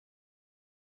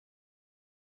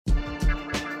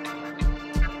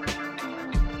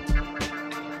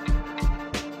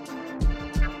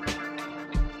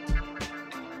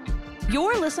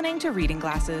You're listening to Reading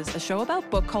Glasses, a show about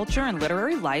book culture and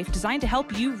literary life designed to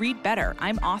help you read better.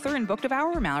 I'm author and book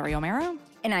devourer Mallory O'Mara.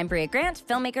 And I'm Bria Grant,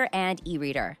 filmmaker and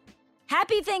e-reader.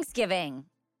 Happy Thanksgiving.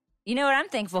 You know what I'm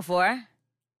thankful for?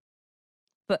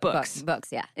 Books. Books,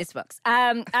 yeah. It's books.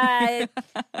 Hey,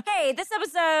 this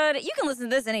episode, you can listen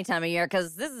to this any time of year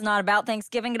because this is not about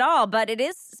Thanksgiving at all, but it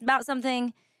is about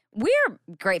something we're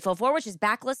grateful for, which is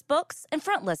backlist books and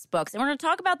frontlist books. And we're going to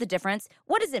talk about the difference.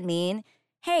 What does it mean?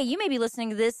 Hey, you may be listening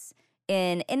to this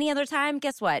in any other time.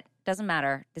 Guess what? Doesn't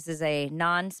matter. This is a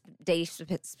non-day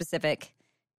specific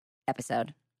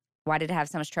episode. Why did I have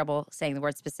so much trouble saying the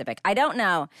word specific? I don't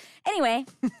know. Anyway,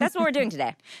 that's what we're doing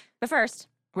today. But first,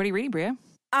 What are you reading, Bria?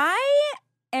 I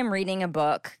am reading a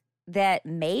book that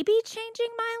may be changing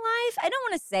my life. I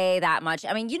don't want to say that much.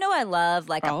 I mean, you know I love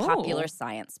like a popular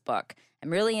science book.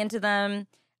 I'm really into them.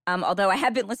 Although I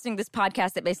have been listening to this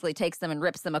podcast that basically takes them and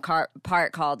rips them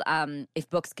apart called If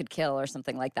Books Could Kill or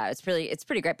something like that. It's a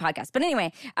pretty great podcast. But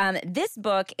anyway, this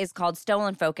book is called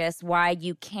Stolen Focus, Why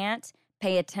You Can't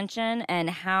Pay Attention and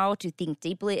How to Think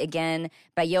Deeply Again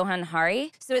by Johann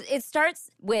Hari. So it starts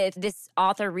with this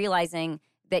author realizing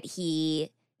that he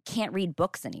can't read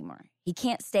books anymore. He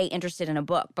can't stay interested in a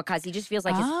book because he just feels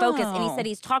like his focus, and he said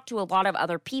he's talked to a lot of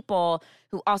other people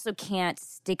who also can't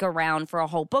stick around for a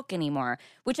whole book anymore,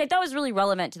 which I thought was really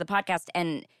relevant to the podcast.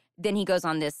 And then he goes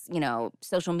on this,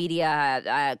 social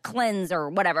media cleanse or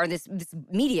whatever, this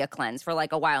media cleanse for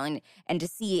like a while and to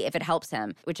see if it helps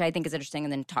him, which I think is interesting,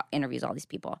 and then interviews all these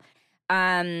people.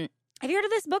 Have you heard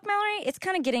of this book, Mallory? It's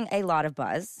kind of getting a lot of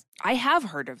buzz. I have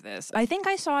heard of this. I think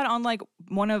I saw it on like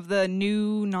one of the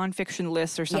new nonfiction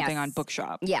lists or something on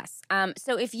Bookshop. Yes.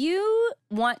 So if you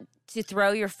want to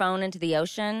throw your phone into the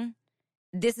ocean,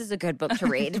 this is a good book to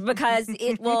read because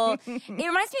it reminds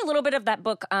me a little bit of that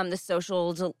book,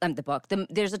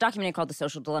 there's a documentary called The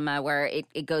Social Dilemma where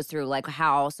it goes through like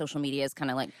how social media is kind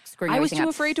of like screwing everything up. I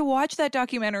was too afraid to watch that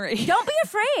documentary. Don't be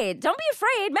afraid. Don't be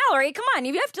afraid. Mallory, come on.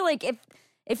 You have to like,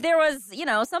 if there was,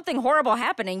 something horrible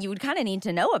happening, you would kind of need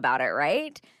to know about it,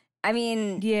 right? I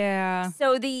mean, yeah.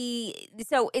 So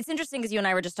it's interesting because you and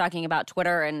I were just talking about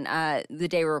Twitter, and the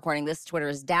day we're recording this, Twitter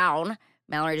is down.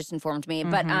 Mallory just informed me,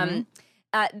 but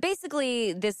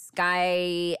basically, this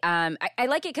guy, I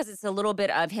like it because it's a little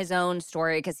bit of his own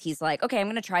story. Because he's like, okay, I'm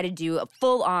going to try to do a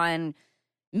full-on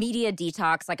media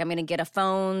detox. Like, I'm going to get a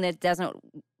phone that doesn't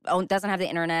have the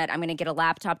internet. I'm going to get a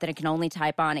laptop that it can only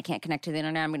type on. It can't connect to the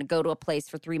internet. I'm going to go to a place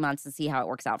for 3 months and see how it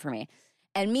works out for me.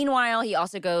 And meanwhile, he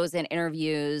also goes and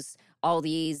interviews all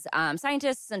these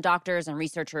scientists and doctors and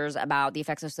researchers about the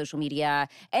effects of social media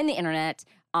and the internet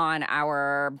on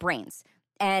our brains.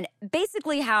 And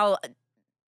basically how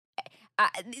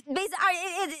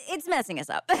it's messing us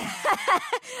up.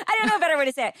 I don't know a better way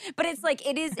to say it. But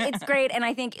it's great. And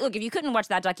I think, look, if you couldn't watch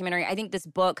that documentary, I think this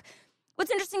book,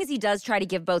 what's interesting is he does try to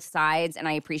give both sides, and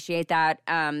I appreciate that.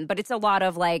 But it's a lot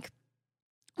of like,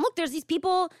 look, there's these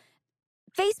people.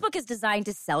 Facebook is designed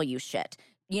to sell you shit.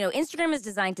 Instagram is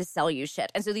designed to sell you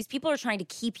shit. And so these people are trying to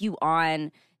keep you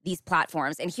on these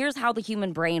platforms. And here's how the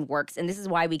human brain works. And this is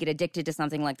why we get addicted to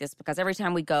something like this, because every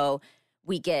time we go,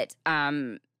 we get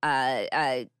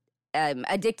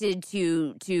addicted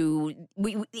to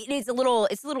it's a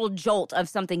little jolt of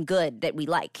something good that we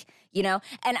like, And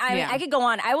I could go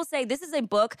on. I will say this is a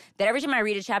book that every time I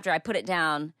read a chapter, I put it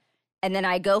down. And then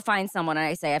I go find someone and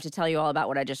I say, I have to tell you all about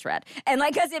what I just read. And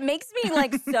like, because it makes me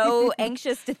like so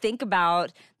anxious to think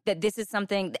about that this is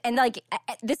something. And like,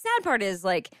 the sad part is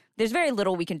like, there's very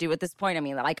little we can do at this point. I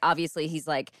mean, like, obviously he's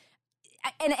like,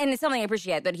 and it's something I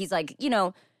appreciate that he's like,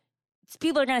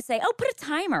 people are going to say, oh, put a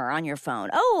timer on your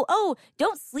phone. Oh,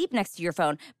 don't sleep next to your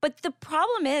phone. But the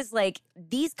problem is like,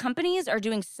 these companies are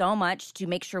doing so much to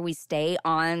make sure we stay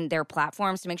on their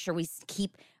platforms, to make sure we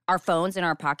keep our phones in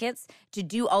our pockets, to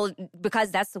do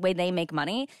because that's the way they make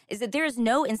money, is that there is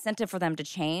no incentive for them to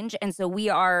change. And so we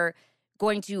are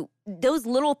going to, those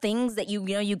little things that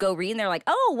you go read and they're like,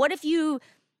 oh, what if you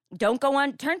don't go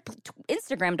on, turn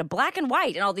Instagram to black and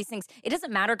white and all these things. It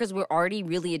doesn't matter because we're already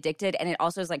really addicted, and it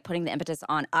also is like putting the impetus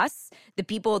on us, the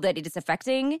people that it is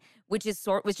affecting, which is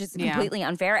completely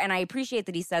unfair. And I appreciate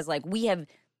that he says like, we have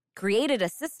created a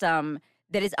system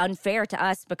that is unfair to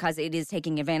us because it is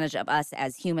taking advantage of us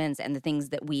as humans and the things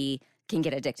that we can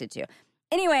get addicted to.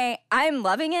 Anyway, I'm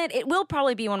loving it. It will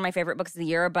probably be one of my favorite books of the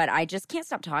year, but I just can't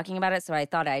stop talking about it, so I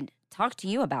thought I'd talk to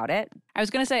you about it. I was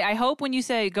going to say, I hope when you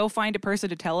say go find a person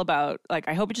to tell about, like,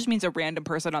 I hope it just means a random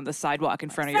person on the sidewalk in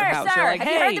front of your house. Sir, You're like, have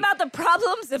hey. you heard about the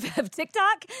problems of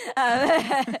TikTok?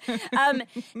 And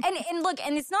look,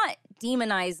 and it's not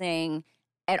demonizing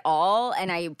at all,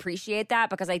 and I appreciate that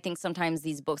because I think sometimes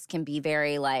these books can be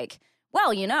very like,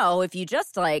 well, if you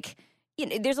just like,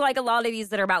 there's like a lot of these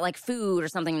that are about like food or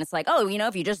something. And it's like, oh,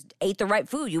 if you just ate the right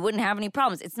food, you wouldn't have any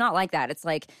problems. It's not like that. It's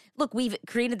like, look, we've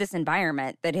created this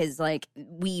environment that is like,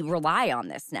 we rely on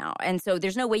this now. And so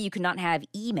there's no way you could not have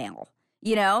email,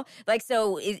 Like,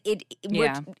 so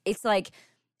it's like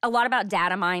a lot about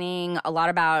data mining, a lot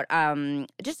about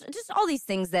just all these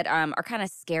things that are kind of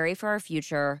scary for our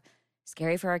future.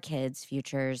 Scary for our kids'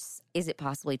 futures. Is it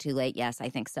possibly too late? Yes, I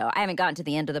think so. I haven't gotten to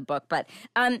the end of the book. But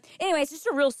anyway, it's just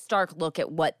a real stark look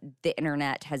at what the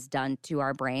internet has done to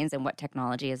our brains and what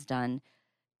technology has done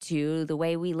to the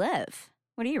way we live.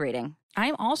 What are you reading?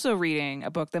 I'm also reading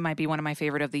a book that might be one of my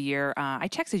favorite of the year. I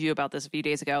texted you about this a few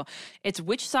days ago. It's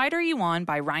Which Side Are You On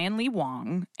by Ryan Lee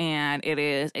Wong, and it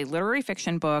is a literary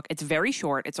fiction book. It's very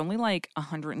short. It's only like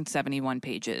 171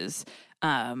 pages,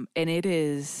 and it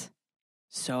is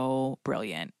so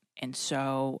brilliant and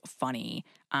so funny.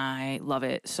 I love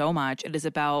it so much. It is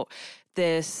about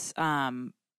this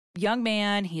young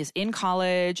man. He is in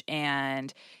college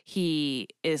and he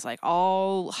is like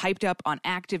all hyped up on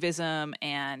activism,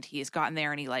 and he has gotten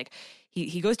there, and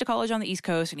he goes to college on the East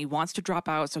Coast, and he wants to drop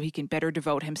out so he can better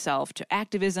devote himself to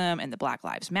activism and the Black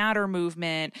Lives Matter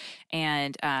movement.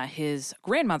 And his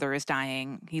grandmother is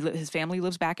dying. His family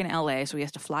lives back in LA, so he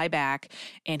has to fly back,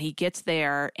 and he gets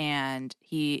there, and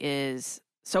he is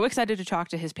so excited to talk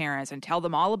to his parents and tell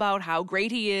them all about how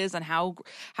great he is and how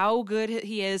good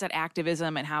he is at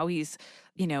activism, and how he's,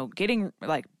 getting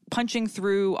like punching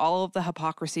through all of the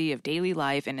hypocrisy of daily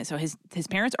life. And so his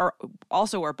parents are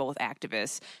both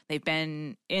activists. They've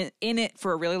been in it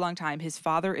for a really long time. His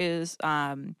father is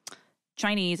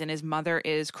Chinese and his mother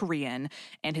is Korean,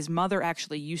 and his mother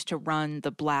actually used to run the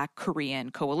Black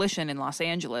Korean Coalition in Los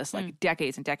Angeles like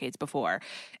decades and decades before.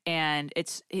 And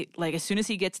it's like as soon as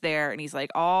he gets there, and he's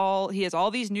like he has all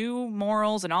these new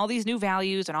morals and all these new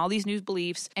values and all these new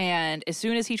beliefs, and as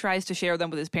soon as he tries to share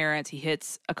them with his parents, he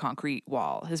hits a concrete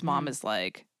wall. His mom is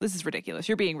like, "This is ridiculous.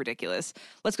 You're being ridiculous.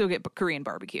 Let's go get Korean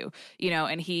barbecue."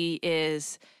 And he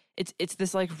is. It's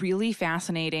this like really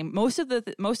fascinating. Most of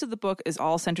the book is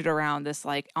all centered around this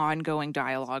like ongoing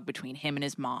dialogue between him and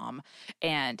his mom,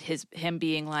 and him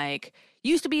being like,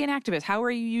 "You used to be an activist. How are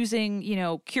you using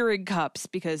Keurig cups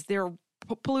because they're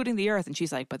polluting the earth?" And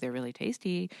she's like, "But they're really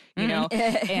tasty,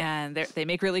 and they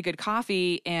make really good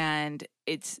coffee." And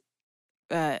it's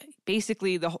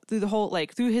basically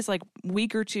through his like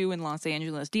week or two in Los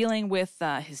Angeles, dealing with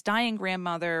his dying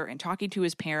grandmother and talking to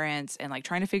his parents and like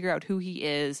trying to figure out who he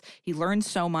is. He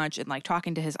learns so much, and like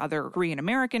talking to his other Korean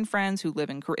American friends who live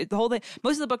in Korea. The whole thing,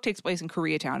 most of the book takes place in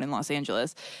Koreatown in Los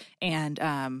Angeles, and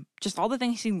just all the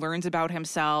things he learns about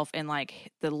himself, and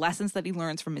like the lessons that he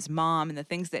learns from his mom, and the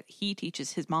things that he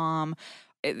teaches his mom.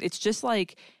 It's just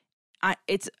like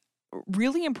it's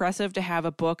really impressive to have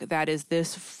a book that is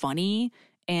this funny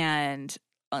and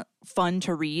fun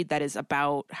to read, that is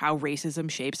about how racism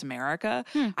shapes America.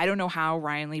 I don't know how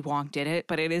Ryan Lee Wong did it,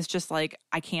 but it is just like,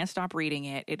 I can't stop reading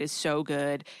it. It is so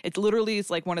good. It literally is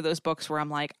like one of those books where I'm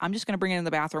like, I'm just going to bring it in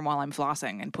the bathroom while I'm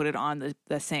flossing and put it on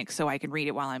the sink so I can read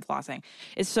it while I'm flossing.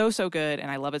 It's so good, and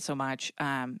I love it so much.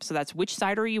 So that's Which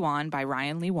Side Are You On by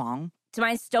Ryan Lee Wong. To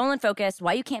my Stolen Focus,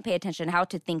 Why You Can't Pay Attention, How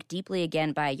to Think Deeply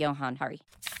Again by Johann Hari.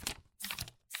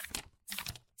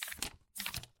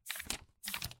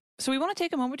 So we want to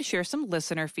take a moment to share some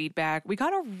listener feedback. We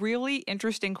got a really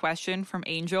interesting question from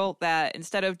Angel that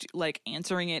instead of like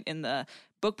answering it in the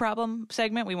book problem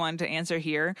segment, we wanted to answer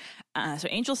here. So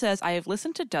Angel says, I have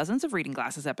listened to dozens of Reading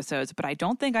Glasses episodes, but I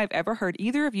don't think I've ever heard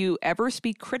either of you ever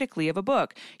speak critically of a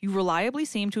book. You reliably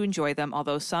seem to enjoy them,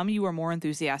 although some you are more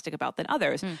enthusiastic about than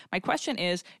others. My question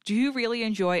is, do you really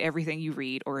enjoy everything you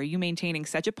read, or are you maintaining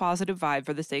such a positive vibe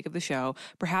for the sake of the show,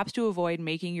 perhaps to avoid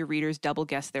making your readers double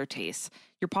guess their tastes?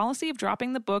 Your policy of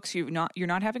dropping the books you're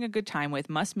not having a good time with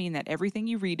must mean that everything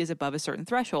you read is above a certain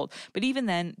threshold. But even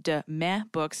then, meh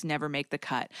books never make the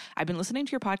cut. I've been listening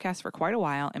to your podcast for quite a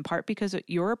while, in part because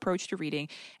your approach to reading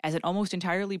as an almost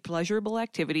entirely pleasurable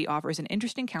activity offers an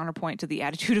interesting counterpoint to the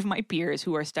attitude of my peers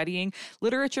who are studying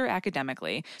literature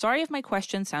academically. Sorry if my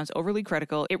question sounds overly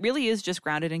critical. It really is just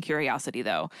grounded in curiosity,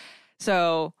 though.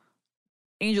 So,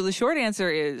 Angel, the short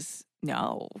answer is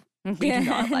no. We do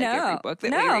not like every book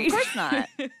that we read. No, of course not.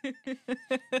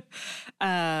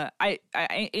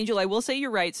 Angel, I will say you're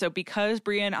right. So because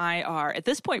Bria and I are at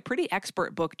this point pretty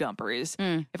expert book dumpers,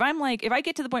 if I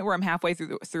get to the point where I'm halfway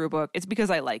through a book, it's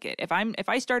because I like it. If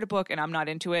I start a book and I'm not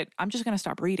into it, I'm just going to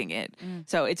stop reading it.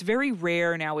 So it's very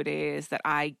rare nowadays that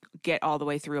I get all the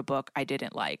way through a book I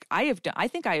didn't like. I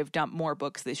think I have dumped more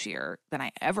books this year than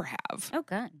I ever have. Oh,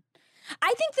 good.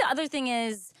 I think the other thing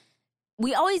is,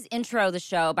 we always intro the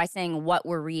show by saying what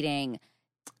we're reading.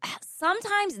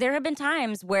 sometimes there have been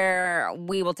times where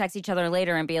we will text each other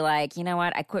later and be like, you know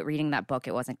what? I quit reading that book.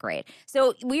 It wasn't great.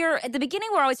 So at the beginning,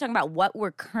 we're always talking about what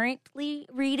we're currently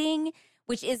reading,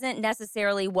 which isn't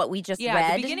necessarily what we just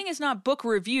read. The beginning is not book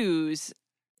reviews.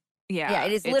 Yeah,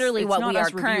 it is literally what we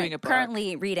are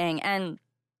currently reading. And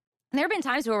there have been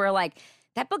times where we're like,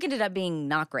 that book ended up being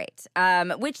not great,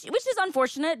 which is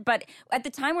unfortunate. But at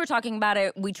the time we're talking about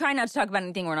it, we try not to talk about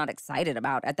anything we're not excited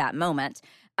about at that moment.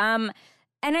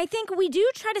 And I think we do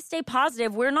try to stay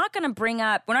positive. We're not going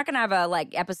to have a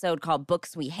episode called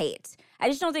Books We Hate. I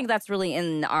just don't think that's really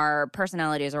in our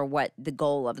personalities or what the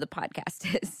goal of the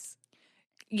podcast is.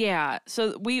 Yeah.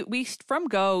 So we from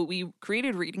Go, we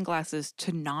created Reading Glasses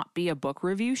to not be a book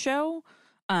review show.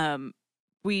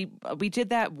 We did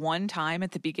that one time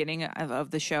at the beginning of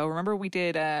the show. Remember we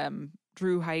did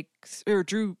Drew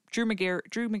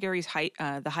McGarry's Hike,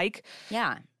 The Hike. Yeah.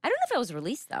 I don't know if it was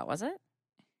released though, was it?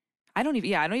 I don't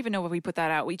even know if we put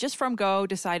that out. We just from Go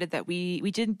decided that we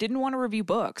didn't want to review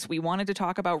books. We wanted to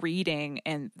talk about reading,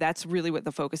 and that's really what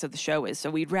the focus of the show is. So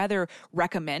we'd rather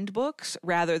recommend books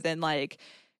rather than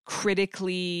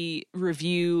critically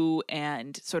review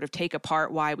and sort of take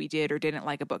apart why we did or didn't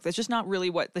like a book. That's just not really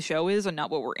what the show is and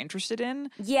not what we're interested in.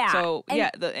 Yeah. So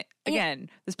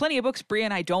there's plenty of books Bria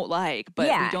and I don't like, but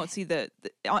we don't see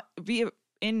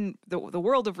in the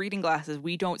world of Reading Glasses,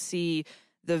 we don't see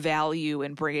the value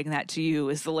in bringing that to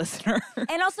you as the listener.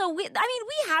 And also, we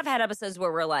have had episodes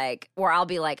where I'll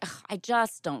be like, I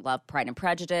just don't love Pride and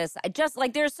Prejudice.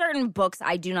 There's certain books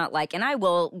I do not like, and I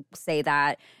will say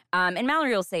that. And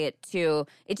Mallory will say it too.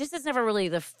 It just is never really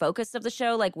the focus of the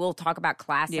show. Like, we'll talk about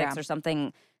classics or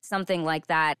something like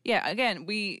that. Yeah, again,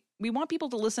 we want people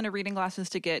to listen to Reading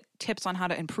Glasses to get tips on how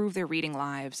to improve their reading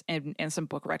lives and some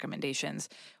book recommendations.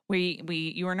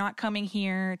 You are not coming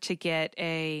here to get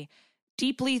a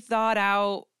deeply thought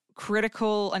out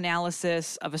critical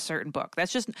analysis of a certain book.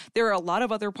 There are a lot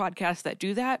of other podcasts that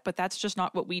do that, but that's just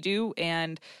not what we do.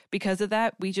 And because of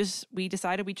that, we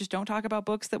decided we just don't talk about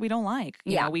books that we don't like.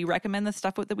 You know, we recommend the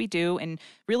stuff that we do. And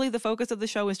really the focus of the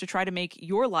show is to try to make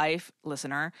your life,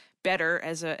 listener, better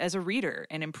as a reader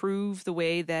and improve the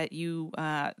way that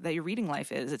that your reading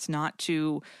life is. It's not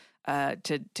to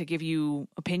give you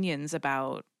opinions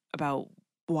about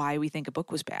why we think a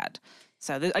book was bad.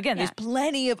 So there's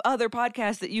plenty of other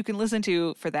podcasts that you can listen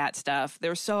to for that stuff.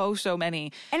 There's so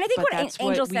many. And I think what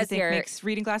Angel says here makes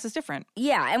Reading Glasses different.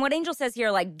 Yeah, and what Angel says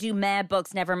here, do meh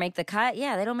books never make the cut?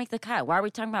 Yeah, they don't make the cut. Why are we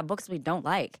talking about books we don't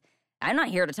like? I'm not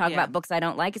here to talk about books I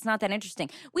don't like. It's not that interesting.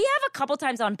 We have a couple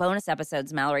times on bonus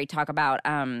episodes, Mallory, talk about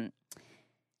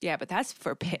yeah, but that's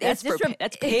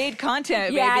paid content,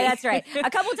 baby. Yeah, that's right. A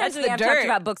couple times we have talked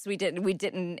about books we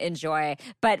didn't enjoy,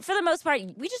 but for the most part,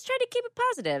 we just try to keep it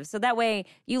positive, so that way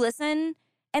you listen.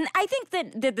 And I think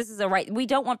that this is we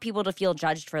don't want people to feel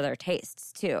judged for their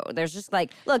tastes too. There's just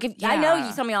look, if I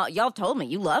know some of y'all told me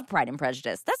you love Pride and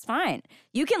Prejudice, that's fine.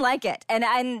 You can like it,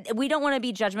 and we don't want to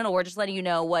be judgmental. We're just letting you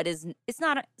know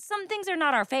some things are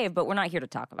not our fave, but we're not here to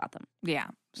talk about them. Yeah.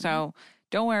 So.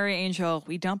 Don't worry, Angel.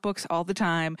 We dump books all the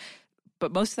time,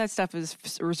 but most of that stuff is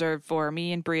reserved for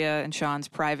me and Bria and Sean's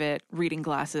private Reading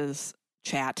Glasses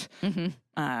chat,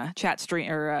 chat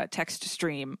stream or text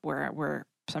stream, where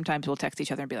sometimes we'll text each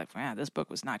other and be like, "Wow, this book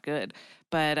was not good,"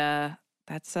 but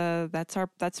that's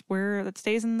where that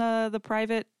stays in the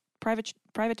private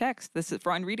text. This is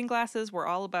for on Reading Glasses. We're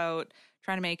all about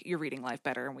trying to make your reading life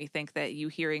better, and we think that you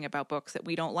hearing about books that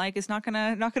we don't like is not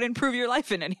gonna improve your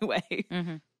life in any way.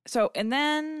 Mm-hmm. So, and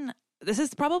then this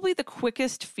is probably the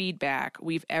quickest feedback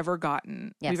we've ever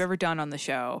gotten, we've ever done on the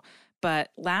show.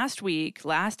 But last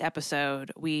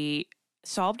episode, we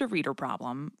solved a reader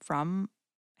problem from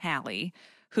Hallie,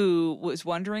 who was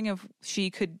wondering if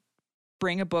she could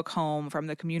bring a book home from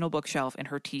the communal bookshelf in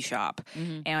her tea shop.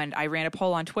 Mm-hmm. And I ran a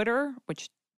poll on Twitter, which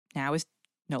now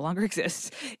no longer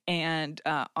exists, and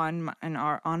on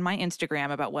my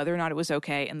Instagram about whether or not it was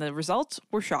okay, and the results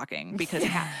were shocking because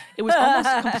it was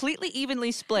almost completely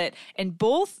evenly split, and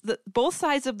both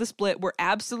sides of the split were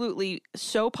absolutely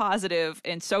so positive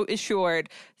and so assured.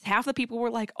 Half the people were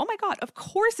like, "Oh my God, of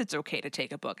course it's okay to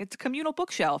take a book. It's a communal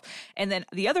bookshelf," and then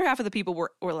the other half of the people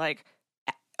were like,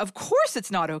 "Of course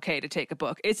it's not okay to take a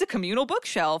book. It's a communal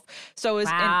bookshelf." So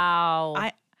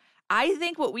I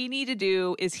think what we need to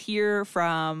do is hear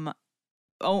from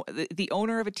the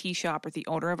owner of a tea shop or the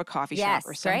owner of a coffee shop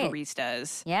or some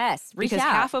baristas. Yes, because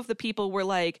half of the people were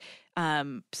like,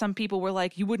 some people were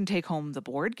like, you wouldn't take home the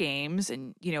board games,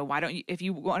 and why don't you? If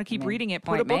you want to keep reading it,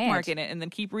 put a bookmark in it, and then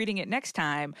keep reading it next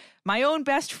time. My own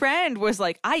best friend was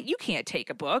like, you can't take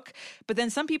a book, but then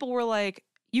some people were like,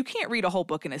 you can't read a whole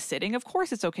book in a sitting. Of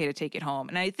course, it's okay to take it home.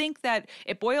 And I think that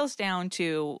it boils down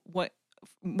to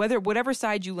whatever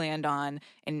side you land on,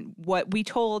 and what we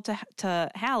told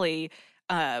to Hallie,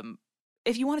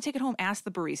 if you want to take it home, ask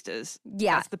the baristas.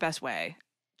 Yeah. That's the best way,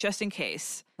 just in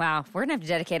case. Wow. We're going to have to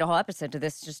dedicate a whole episode to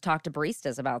this. Just talk to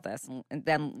baristas about this and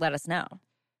then let us know.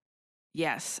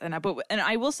 Yes. And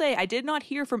I will say, I did not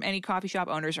hear from any coffee shop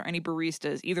owners or any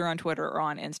baristas, either on Twitter or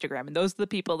on Instagram. And those are the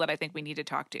people that I think we need to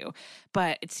talk to.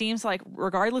 But it seems like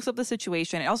regardless of the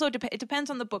situation, it also it depends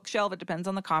on the bookshelf. It depends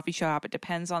on the coffee shop. It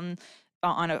depends on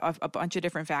a bunch of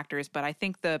different factors. But I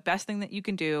think the best thing that you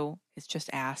can do is just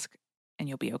ask, and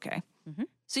you'll be okay. Mm-hmm.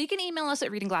 So you can email us at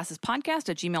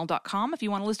readingglassespodcast@gmail.com if you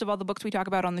want a list of all the books we talk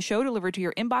about on the show delivered to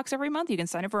your inbox every month. You can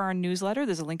sign up for our newsletter.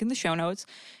 There's a link in the show notes.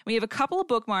 We have a couple of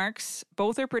bookmarks.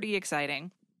 Both are pretty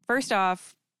exciting. First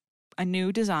off, a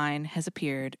new design has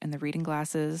appeared in the Reading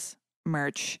Glasses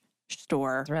merch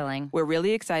store. Thrilling. We're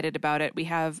really excited about it. We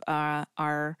have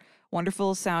our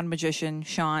wonderful sound magician,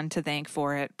 Sean, to thank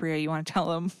for it. Bria, you want to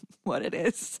tell him what it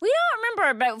is? We don't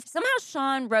remember, but somehow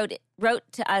Sean wrote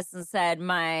to us and said,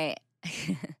 my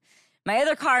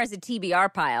other car is a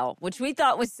TBR pile, which we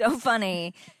thought was so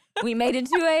funny. We made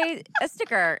into a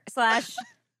sticker /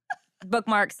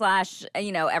 bookmark / you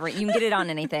can get it on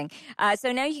anything.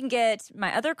 So now you can get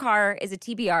my other car is a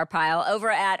TBR pile over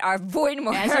at our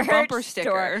Voidmore as a bumper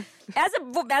sticker. As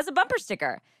a bumper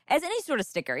sticker. As any sort of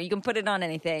sticker. You can put it on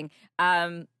anything.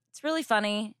 It's really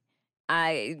funny.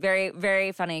 Very,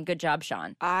 very funny. Good job,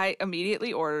 Sean. I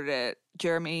immediately ordered it.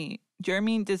 Jeremy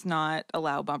does not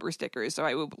allow bumper stickers, so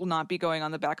I will not be going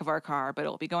on the back of our car, but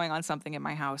it'll be going on something in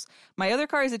my house. My other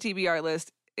car is a TBR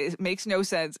list. It makes no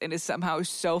sense and is somehow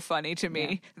so funny to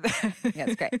me. Yeah,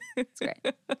 it's great. It's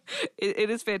great. It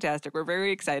is fantastic. We're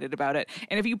very excited about it.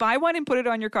 And if you buy one and put it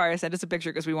on your car, send us a picture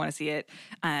because we want to see it.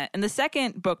 And the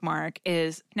second bookmark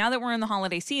is, now that we're in the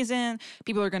holiday season,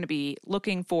 people are going to be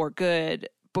looking for good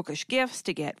bookish gifts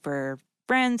to get for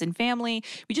friends and family.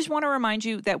 We just want to remind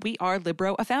you that we are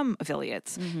Libro FM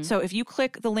affiliates. Mm-hmm. So if you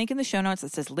click the link in the show notes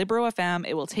that says Libro FM,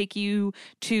 it will take you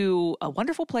to a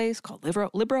wonderful place called Libro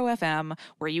FM,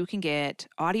 where you can get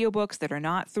audiobooks that are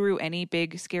not through any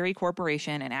big scary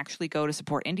corporation and actually go to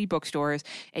support indie bookstores.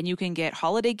 And you can get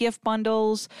holiday gift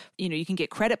bundles. You can get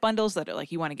credit bundles that are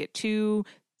like, you want to get 2,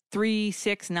 3,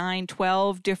 6, 9,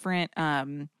 12 different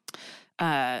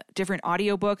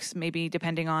audiobooks, maybe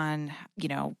depending on,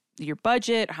 your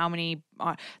budget, how many,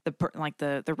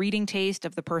 the reading taste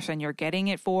of the person you're getting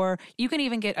it for. You can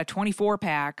even get a 24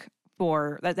 pack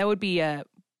for that. That would be a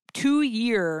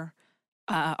 2-year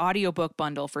audiobook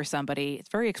bundle for somebody. It's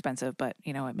very expensive, but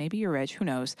maybe you're rich, who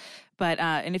knows? But,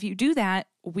 and if you do that,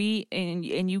 and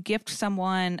you gift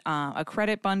someone a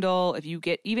credit bundle, if you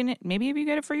get maybe if you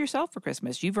get it for yourself for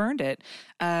Christmas, you've earned it.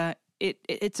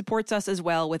 It supports us as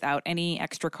well without any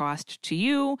extra cost to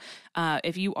you.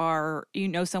 If you are,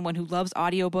 someone who loves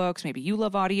audiobooks, maybe you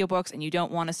love audiobooks and you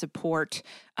don't want to support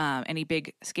any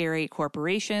big scary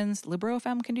corporations, Libro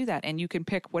FM can do that. And you can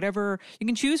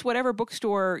choose whatever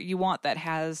bookstore you want that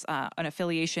has an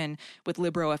affiliation with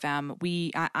Libro FM.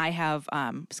 I have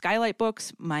Skylight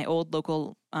Books, my old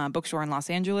local bookstore in Los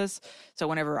Angeles. So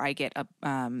whenever I get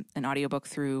an audiobook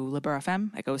through Libro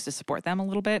FM, it goes to support them a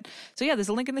little bit. So yeah, there's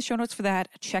a link in the show notes for that.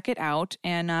 Check it out.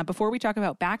 And before we talk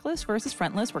about backlist versus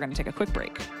frontlist, we're going to take a quick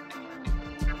break.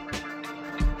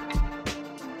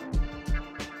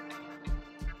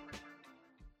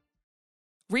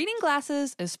 Reading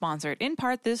Glasses is sponsored in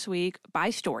part this week by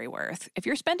Storyworth. If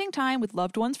you're spending time with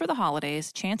loved ones for the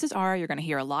holidays, chances are you're going to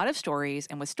hear a lot of stories.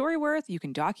 And with Storyworth, you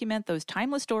can document those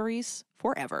timeless stories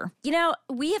forever.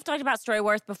 We have talked about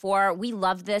Storyworth before. We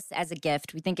love this as a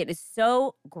gift. We think it is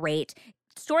so great.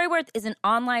 Storyworth is an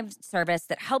online service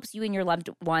that helps you and your loved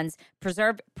ones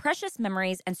preserve precious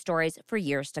memories and stories for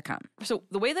years to come. So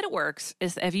the way that it works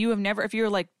is if you're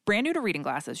like brand new to Reading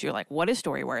Glasses, you're like, what is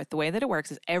Storyworth? The way that it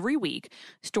works is every week,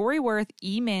 Storyworth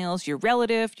emails your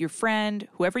relative, your friend,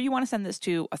 whoever you want to send this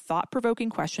to, a thought-provoking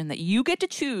question that you get to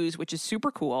choose, which is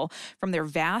super cool, from their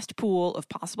vast pool of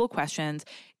possible questions.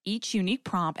 Each unique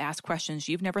prompt asks questions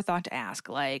you've never thought to ask,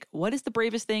 like, what is the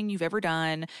bravest thing you've ever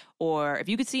done? Or if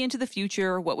you could see into the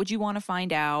future, what would you want to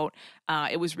find out?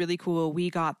 It was really cool. We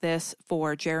got this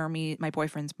for Jeremy, my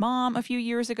boyfriend's mom, a few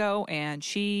years ago, and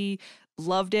she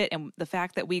Loved it. And the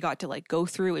fact that we got to like go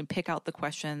through and pick out the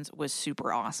questions was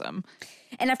super awesome.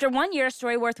 And after 1 year,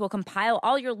 Storyworth will compile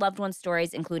all your loved ones'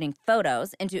 stories, including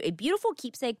photos, into a beautiful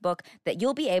keepsake book that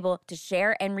you'll be able to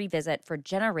share and revisit for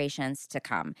generations to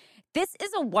come. This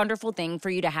is a wonderful thing for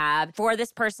you to have for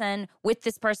this person, with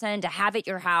this person, to have at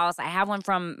your house. I have one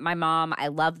from my mom. I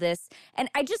love this. And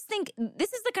I just think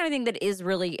this is the kind of thing that is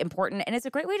really important. And it's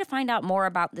a great way to find out more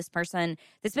about this person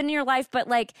that's been in your life. But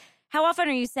like, how often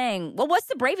are you saying, well, what's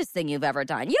the bravest thing you've ever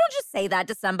done? You don't just say that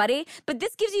to somebody, but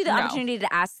this gives you the opportunity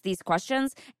to ask these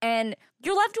questions. And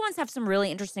your loved ones have some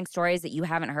really interesting stories that you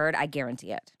haven't heard. I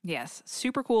guarantee it. Yes,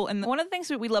 super cool. And one of the things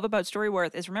that we love about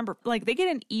Storyworth is, remember, like they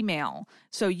get an email.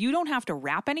 So you don't have to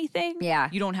wrap anything. Yeah.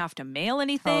 You don't have to mail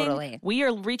anything. Totally. We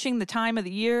are reaching the time of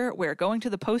the year where going to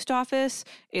the post office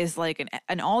is like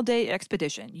an all-day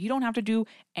expedition. You don't have to do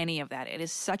any of that. It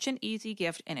is such an easy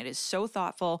gift and it is so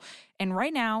thoughtful. And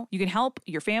right now, you can help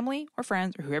your family or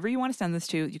friends or whoever you want to send this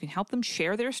to. You can help them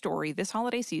share their story this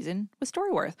holiday season with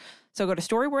Storyworth. So go to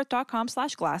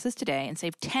storyworth.com/glasses today and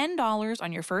save $10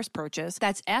 on your first purchase.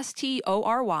 That's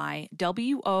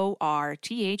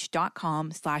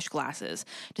STORYWORTH.com/glasses.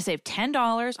 To save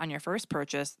 $10 on your first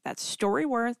purchase, that's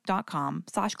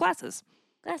storyworth.com/glasses.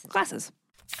 Glasses.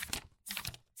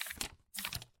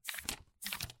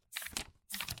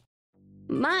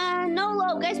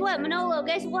 Manolo, guess what? Manolo,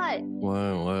 guess what?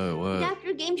 What?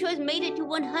 Dr. Game Show has made it to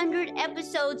 100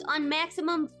 episodes on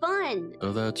Maximum Fun.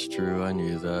 Oh, that's true. I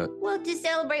knew that. Well, to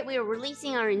celebrate, we are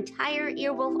releasing our entire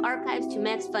Earwolf archives to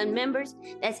Max Fun members.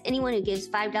 That's anyone who gives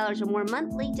 $5 or more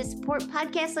monthly to support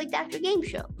podcasts like Dr. Game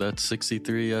Show. That's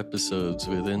 63 episodes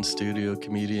with in-studio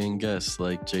comedian guests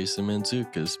like Jason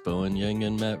Mantzoukas, Bowen Yang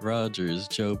and Matt Rogers,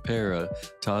 Joe Pera,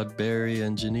 Todd Barry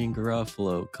and Janine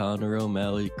Garofalo, Connor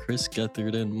O'Malley, Chris Gethard,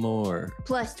 and more.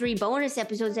 Plus 3 bonus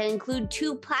episodes that include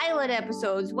 2 pilot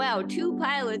episodes. Wow, 2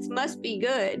 pilots must be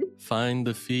good. Find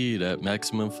the feed at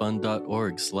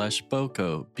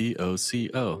MaximumFun.org/BOCO,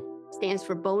 BOCO. Stands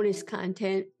for bonus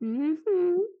content.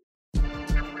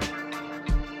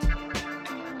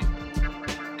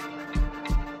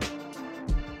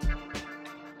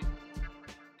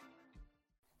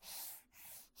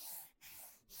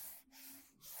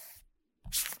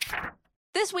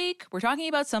 This week, we're talking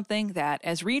about something that,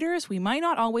 as readers, we might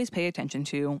not always pay attention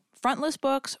to. Frontlist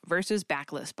books versus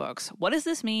backlist books. What does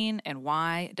this mean and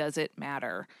why does it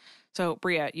matter? So,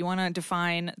 Bria, you want to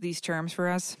define these terms for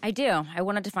us? I do. I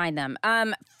want to define them.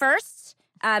 First,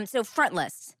 so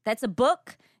Frontlist. That's a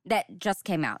book that just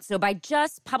came out. So by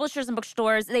just, publishers and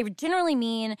bookstores, they generally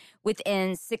mean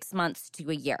within 6 months to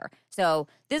a year. So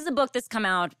this is a book that's come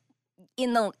out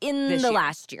in the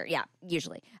last year. Yeah,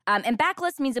 usually. And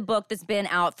backlist means a book that's been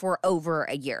out for over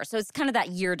a year. So it's kind of that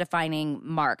year-defining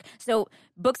mark. So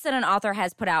books that an author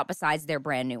has put out besides their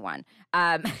brand new one.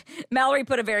 Mallory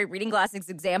put a very Reading Glasses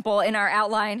example in our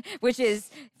outline, which is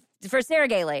for Sarah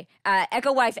Gailey,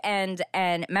 Echo Wife and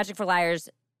Magic for Liars.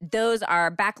 Those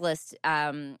are backlist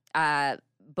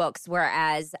books,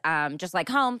 whereas Just Like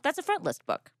Home, that's a frontlist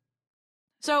book.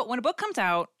 So when a book comes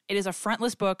out, it is a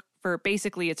frontlist book for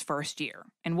basically its first year.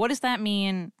 And what does that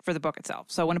mean for the book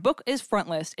itself? So when a book is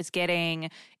frontlist, it's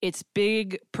getting its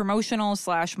big promotional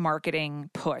 / marketing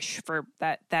push for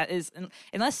that. That is,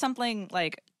 unless something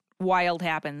like wild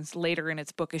happens later in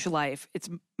its bookish life, it's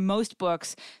most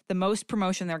books, the most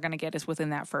promotion they're going to get is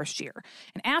within that first year.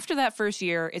 And after that first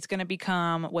year, it's going to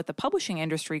become what the publishing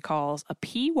industry calls a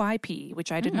PYP,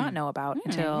 which I did not know about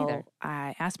until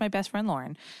I asked my best friend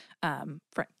Lauren,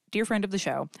 dear friend of the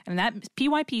show. And that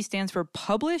PYP stands for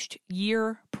Published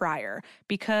Year Prior,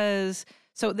 because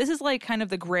so this is like kind of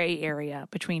the gray area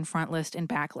between frontlist and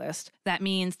backlist. That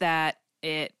means that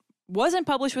it wasn't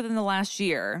published within the last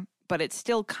year, but it's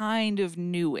still kind of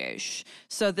newish.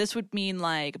 So this would mean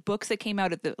like books that came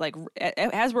out at the, like,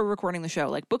 as we're recording the show,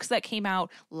 like books that came out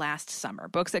last summer,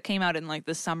 books that came out in like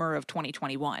the summer of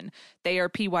 2021. They are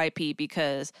PYP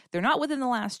because they're not within the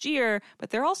last year, but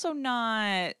they're also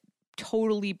not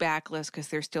totally backlist because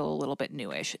they're still a little bit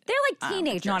newish. They're like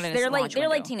teenagers. They're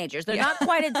like teenagers. They're not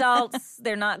quite adults.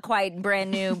 They're not quite brand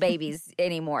new babies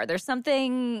anymore. There's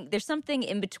something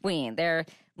in between. They're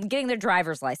getting their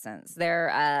driver's license.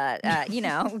 They're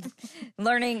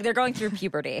learning. They're going through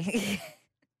puberty.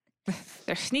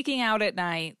 They're sneaking out at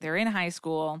night. They're in high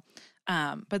school.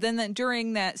 But then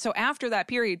during that, so after that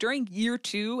period, during year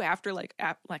 2, after like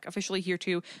officially year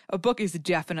 2, a book is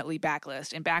definitely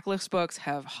backlist, and backlist books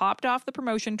have hopped off the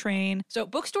promotion train. So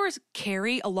bookstores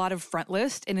carry a lot of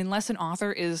frontlist, and unless an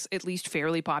author is at least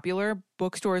fairly popular,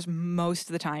 bookstores most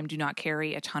of the time do not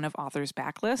carry a ton of authors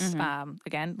backlist.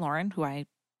 Again, Lauren, who I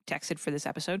texted for this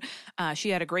episode. She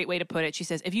had a great way to put it. She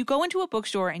says, if you go into a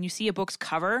bookstore and you see a book's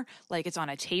cover, like it's on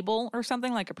a table or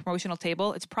something, like a promotional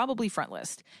table, it's probably front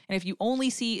list. And if you only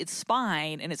see its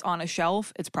spine and it's on a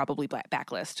shelf, it's probably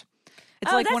backlist.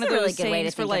 It's like one of those really good way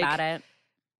to for think like, about it.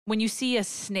 when you see a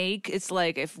snake, it's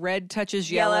like if red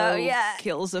touches yellow,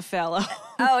 kills a fellow.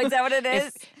 Oh, is that what it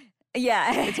is?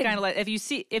 Yeah. It's kind of like if you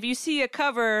see a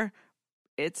cover,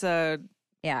 it's a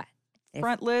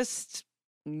front list.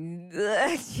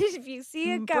 If you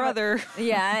see a cover, brother.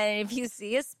 Yeah, and if you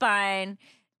see a spine,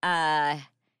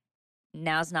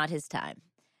 now's not his time.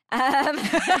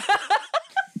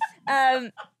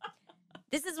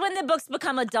 This is when the books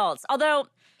become adults. Although,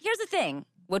 here's the thing,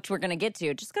 which we're going to get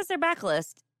to. Just because they're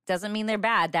backlist doesn't mean they're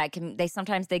bad.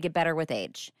 Sometimes they get better with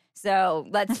age. So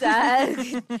let's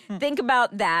think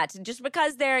about that. Just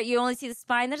because you only see the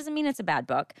spine, that doesn't mean it's a bad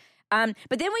book.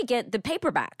 But then we get the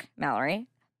paperback, Mallory.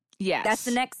 Yes. That's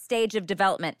the next stage of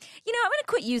development. I'm going to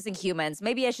quit using humans.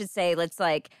 Maybe I should say let's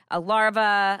like a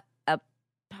larva, a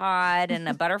pod, and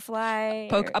a butterfly.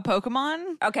 A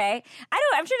Pokemon? Okay.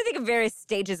 I'm trying to think of various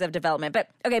stages of development. But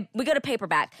okay, we go to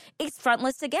paperback. It's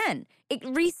frontlist again. It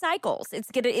recycles.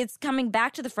 It's coming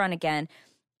back to the front again.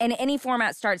 And any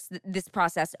format starts this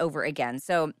process over again.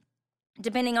 So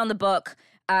depending on the book,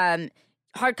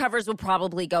 hardcovers will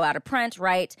probably go out of print,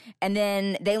 right? And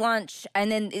then they launch,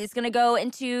 and then it's going to go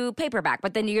into paperback.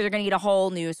 But then you're going to get a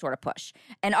whole new sort of push.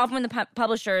 And often when the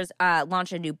publishers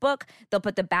launch a new book, they'll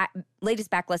put the latest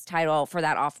backlist title for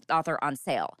that author on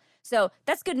sale. So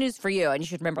that's good news for you, and you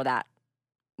should remember that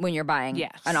when you're buying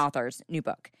an author's new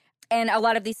book. And a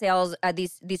lot of these sales,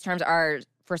 these terms are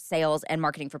for sales and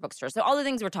marketing for bookstores. So all the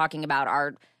things we're talking about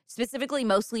are specifically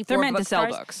mostly for They're meant to sell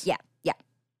bookstores. books. Yeah,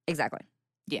 exactly.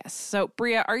 Yes. So,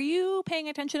 Bria, are you paying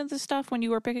attention to this stuff when you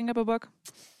were picking up a book?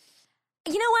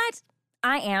 You know what?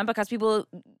 I am, because people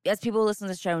who listen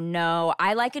to the show know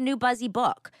I like a new buzzy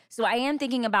book. So I am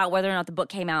thinking about whether or not the book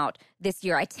came out this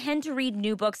year. I tend to read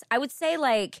new books. I would say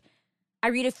I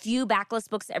read a few backlist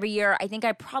books every year. I think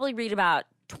I probably read about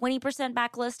 20%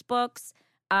 backlist books.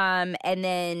 And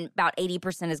then about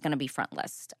 80% is going to be front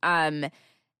list.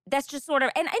 That's just sort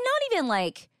of, and not even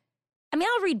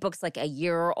I'll read books like a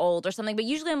year old or something, but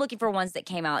usually I'm looking for ones that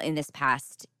came out in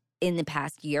the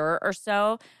past year or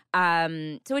so.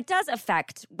 So it does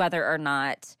affect whether or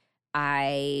not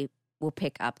I will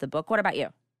pick up the book. What about you?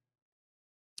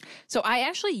 So I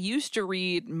actually used to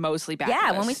read mostly backlist.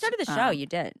 Yeah, when we started the show, you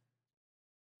did.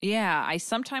 Yeah, I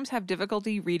sometimes have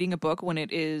difficulty reading a book when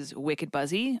it is wicked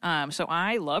buzzy. So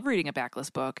I love reading a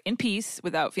backlist book in peace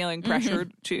without feeling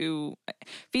pressured to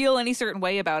feel any certain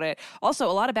way about it. Also,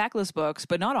 a lot of backlist books,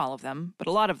 but not all of them, but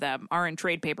a lot of them are in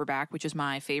trade paperback, which is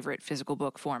my favorite physical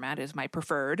book format, is my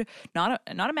preferred. Not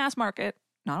a mass market,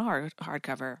 not a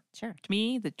hardcover. Sure. To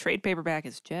me, the trade paperback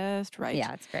is just right.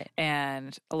 Yeah, it's great.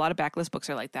 And a lot of backlist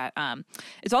books are like that.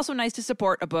 It's also nice to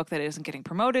support a book that isn't getting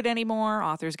promoted anymore.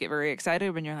 Authors get very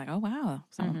excited when you're like, oh, wow,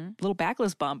 some little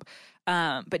backlist bump.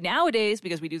 But nowadays,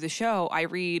 because we do the show, I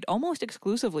read almost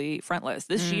exclusively frontlist.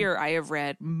 This year, I have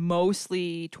read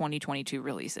mostly 2022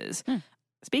 releases.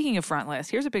 Speaking of front list,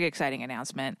 here's a big exciting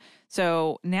announcement.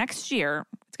 So next year,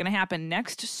 it's going to happen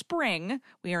next spring.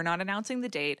 We are not announcing the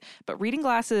date, but Reading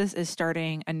Glasses is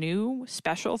starting a new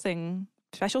special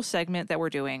segment that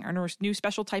we're doing, our new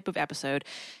special type of episode.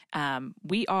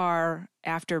 We are,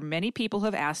 after many people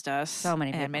have asked us,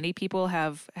 and many people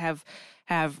have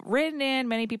written in,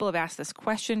 many people have asked this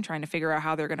question, trying to figure out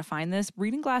how they're going to find this.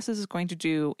 Reading Glasses is going to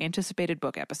do anticipated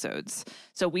book episodes.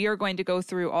 So we are going to go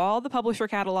through all the publisher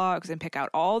catalogs and pick out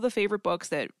all the favorite books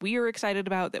that we are excited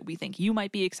about, that we think you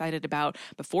might be excited about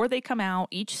before they come out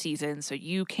each season, so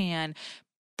you can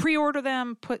pre-order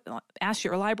them, ask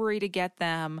your library to get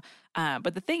them.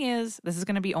 But the thing is, this is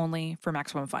going to be only for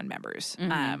Maximum Fun members.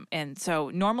 And so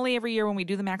normally every year when we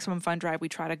do the Maximum Fun Drive, we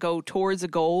try to go towards a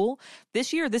goal.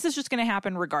 This year, this is just going to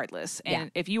happen regardless. And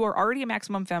if you are already a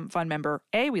Maximum Fun member,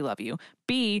 A, we love you.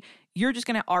 B, you're just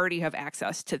going to already have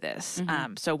access to this.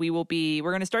 So we're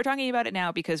going to start talking about it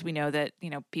now, because we know that,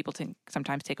 people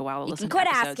sometimes take a while to listen to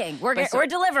episodes. Quit asking. We're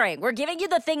delivering. We're giving you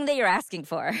the thing that you're asking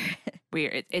for.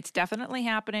 It's definitely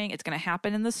happening. It's going to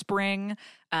happen in the spring.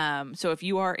 So if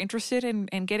you are interested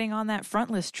in getting on that front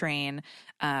list train,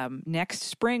 next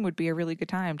spring would be a really good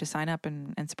time to sign up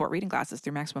and support Reading Glasses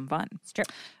through Maximum Fun. It's true.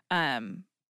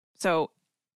 So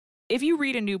if you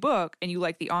read a new book and you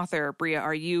like the author, Bria,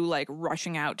 are you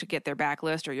rushing out to get their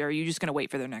backlist, or are you just going to wait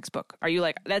for their next book? Are you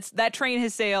that train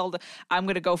has sailed, I'm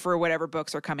going to go for whatever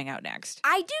books are coming out next?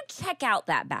 I do check out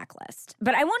that backlist,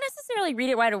 but I won't necessarily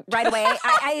read it right away.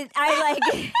 I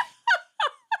like...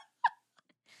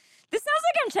 This sounds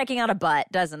like I'm checking out a butt,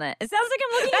 doesn't it? It sounds like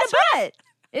I'm looking at a butt.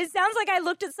 It sounds like I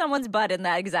looked at someone's butt in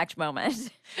that exact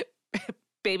moment.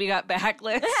 Baby got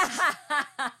backlist.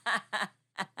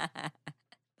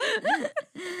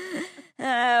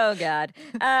 Oh God!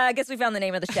 I guess we found the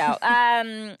name of the show.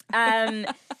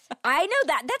 I know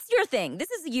that's your thing.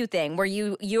 This is a you thing where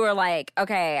you are like,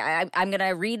 okay, I'm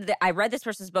gonna read. I read this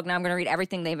person's book. Now I'm gonna read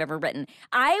everything they've ever written.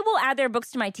 I will add their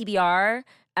books to my TBR.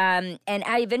 And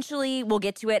I eventually will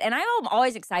get to it. And I'm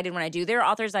always excited when I do. There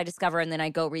are authors I discover, and then I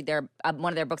go read their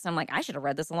one of their books. And I'm like, I should have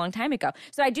read this a long time ago.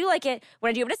 So I do like it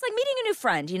when I do it. But it's like meeting a new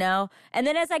friend, you know? And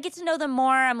then as I get to know them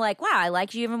more, I'm like, wow, I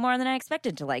like you even more than I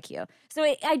expected to like you. So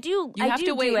I do. You have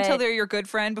to wait until they're your good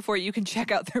friend before you can check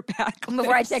out their backlist.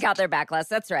 Before I check out their backlist.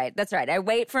 That's right. I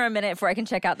wait for a minute before I can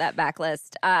check out that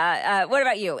backlist. What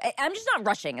about you? I'm just not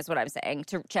rushing, is what I'm saying,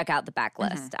 to check out the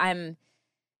backlist. I'm,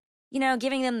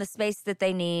 giving them the space that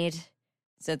they need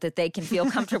so that they can feel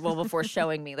comfortable before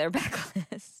showing me their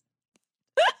backlist.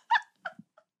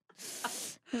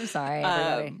 I'm sorry,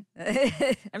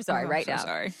 everybody. I'm sorry right now.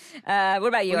 Sorry. What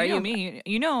about you? Well, Are you me?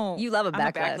 You love a backlist. I'm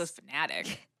a backlist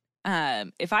fanatic.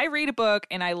 If I read a book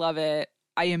and I love it,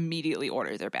 I immediately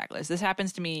order their backlist. This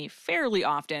happens to me fairly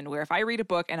often where if I read a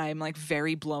book and I'm like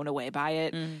very blown away by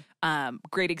it,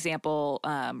 great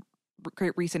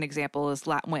recent example is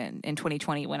when in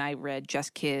 2020 when I read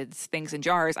Just Kids, Things in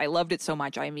Jars. I loved it so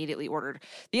much I immediately ordered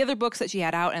the other books that she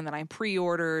had out, and then I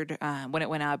pre-ordered when it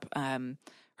went up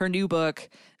her new book.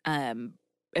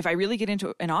 If I really get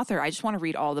into an author, I just want to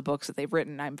read all the books that they've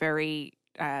written. I'm very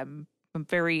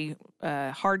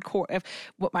hardcore.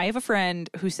 I have a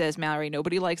friend who says, Mallory,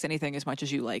 nobody likes anything as much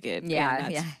as you like it.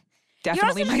 Yeah.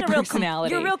 Definitely my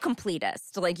personality. You're a real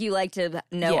completist. Like, you like to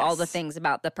know all the things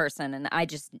about the person, and I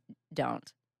just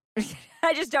don't.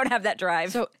 I just don't have that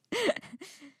drive. So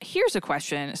here's a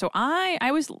question. So I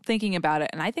was thinking about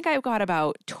it, and I think I've got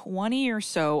about 20 or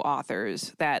so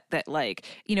authors that like,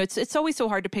 it's always so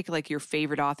hard to pick like your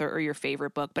favorite author or your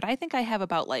favorite book, but I think I have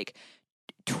about like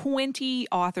 20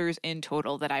 authors in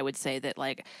total that I would say that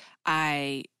like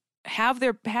I have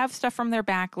stuff from their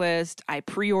backlist. I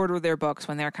pre-order their books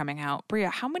when they're coming out. Bria,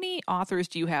 how many authors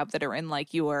do you have that are in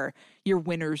like your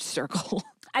winner's circle?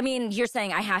 I mean, you're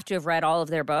saying I have to have read all of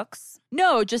their books?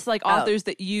 No, just like authors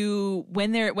that you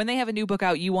when they have a new book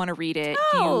out, you want to read it.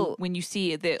 When you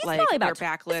see that it's like their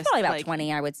backlist, it's probably about like,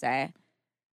 20, I would say.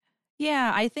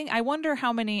 Yeah, I wonder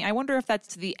if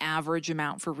that's the average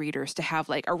amount for readers to have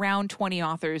like around 20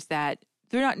 authors that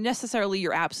they're not necessarily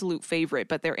your absolute favorite,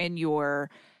 but they're in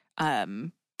your I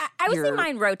would say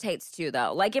mine rotates too,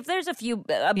 though. Like if there's a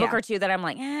book or two that I'm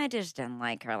like, I just didn't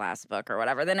like her last book or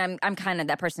whatever, then I'm kind of,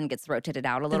 that person gets rotated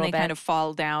out a little bit. They kind of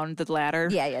fall down the ladder.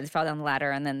 Yeah, they fall down the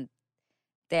ladder, and then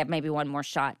they have maybe one more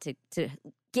shot to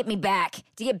get me back,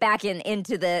 to get back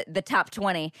into the top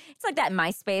 20. It's like that in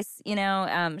MySpace,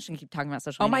 I'm just gonna keep talking about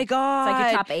social media. Oh my God. It's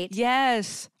like your top 8.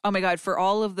 Yes. Oh my God. For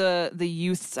all of the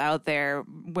youths out there,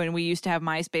 when we used to have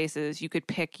MySpaces, you could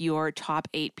pick your top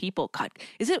 8 people. God,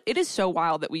 it is so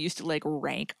wild that we used to like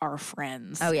rank our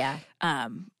friends. Oh yeah.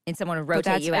 And someone would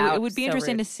rotate you out. It would be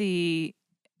interesting to see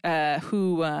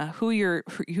who your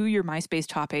MySpace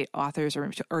top 8 authors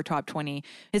or top 20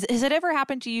 has it ever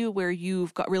happened to you where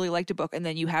you've really liked a book and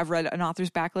then you have read an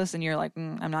author's backlist and you're like,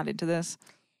 I'm not into this?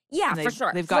 Yeah, for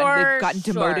sure. They've gotten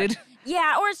demoted.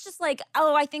 Yeah, or it's just like,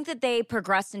 I think that they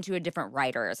progressed into a different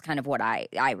writer is kind of what I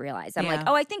realize. I'm like,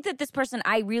 I think that this person,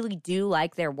 I really do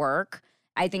like their work.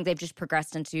 I think they've just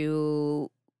progressed into,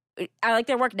 I like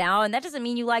their work now, and that doesn't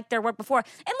mean you liked their work before.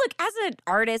 And look, as an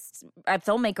artist, a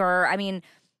filmmaker, I mean,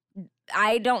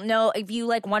 I don't know if you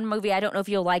like one movie, I don't know if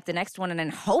you'll like the next one, and then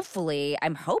hopefully,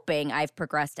 I'm hoping I've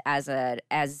progressed as an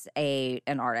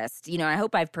artist. I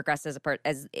hope I've progressed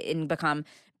and become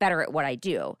better at what I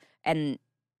do, and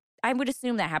I would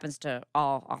assume that happens to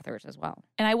all authors as well.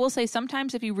 And I will say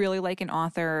sometimes if you really like an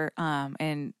author,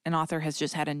 and an author has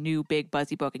just had a new big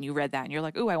buzzy book and you read that and you're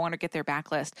like, ooh, I want to get their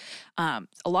backlist. A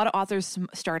lot of authors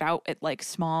start out at like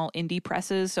small indie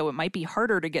presses, so it might be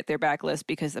harder to get their backlist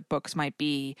because the books might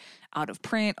be out of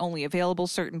print, only available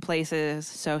certain places.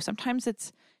 So sometimes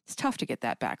it's tough to get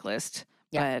that backlist.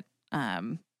 Yeah. But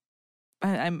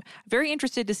I'm very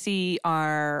interested to see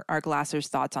our Glassers'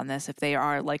 thoughts on this, if they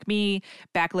are like me,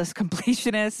 backlist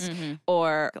completionists,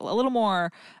 or a little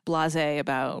more blasé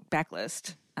about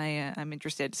backlist. I'm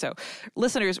interested. So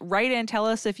listeners, write in, tell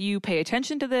us if you pay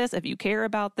attention to this, if you care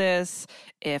about this,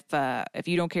 if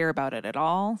you don't care about it at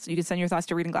all. So you can send your thoughts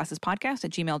to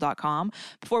readingglassespodcast@gmail.com.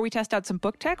 Before we test out some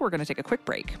book tech, we're going to take a quick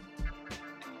break.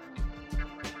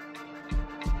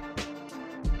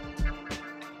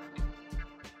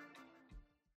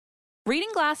 Reading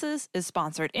Glasses is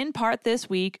sponsored in part this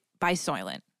week by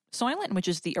Soylent. Soylent, which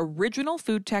is the original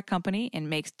food tech company and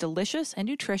makes delicious and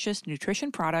nutritious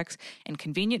nutrition products in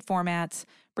convenient formats.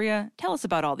 Bria, tell us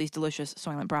about all these delicious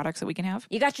Soylent products that we can have.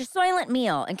 You got your Soylent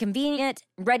meal in convenient,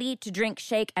 ready-to-drink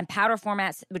shake and powder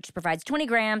formats, which provides 20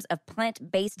 grams of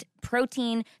plant-based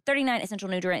protein, 39 essential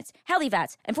nutrients, healthy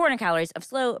fats, and 400 calories of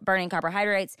slow-burning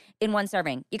carbohydrates in one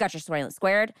serving. You got your Soylent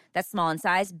Squared. That's small in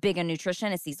size, big in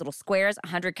nutrition. It's these little squares,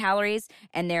 100 calories,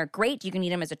 and they're great. You can eat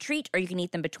them as a treat, or you can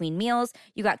eat them between meals.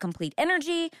 You got Complete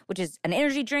Energy, which is an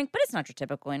energy drink, but it's not your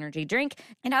typical energy drink.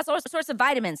 And has all sorts of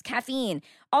vitamins, caffeine,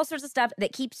 all sorts of stuff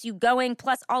that keeps you going,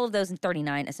 plus all of those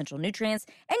 39 essential nutrients.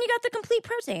 And you got the Complete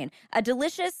Protein, a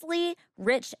deliciously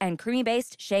rich and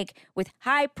creamy-based shake with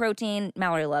high protein.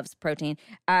 Mallory loves protein.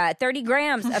 30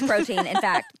 grams of protein, in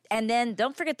fact. And then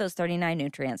don't forget those 39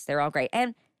 nutrients. They're all great.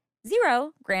 And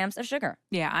 0 grams of sugar.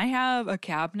 Yeah, I have a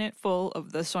cabinet full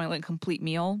of the Soylent Complete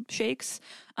Meal shakes.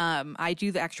 I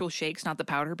do the actual shakes, not the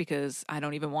powder, because I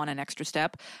don't even want an extra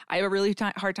step. I have a really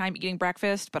hard time eating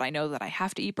breakfast, but I know that I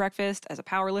have to eat breakfast. As a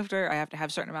power lifter, I have to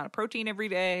have a certain amount of protein every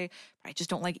day. I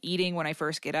just don't like eating when I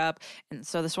first get up. And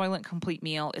so the Soylent Complete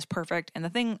Meal is perfect. And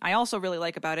the thing I also really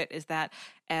like about it is that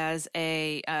as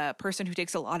a person who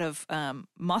takes a lot of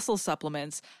muscle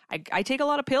supplements, I take a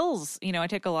lot of pills. You know, I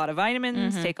take a lot of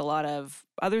vitamins, take a lot of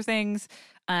other things.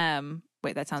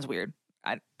 Wait, that sounds weird.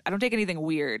 I don't take anything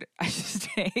weird. I just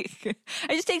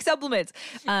take supplements.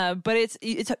 But it's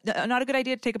not a good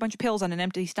idea to take a bunch of pills on an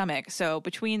empty stomach. So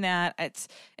between that,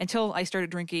 until I started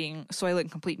drinking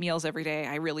Soylent Complete Meals every day,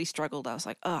 I really struggled. I was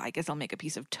like, oh, I guess I'll make a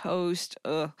piece of toast,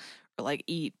 or like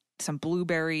eat some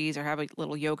blueberries or have a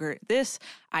little yogurt.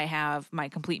 I have my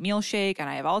complete meal shake, and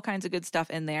I have all kinds of good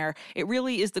stuff in there. It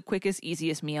really is the quickest,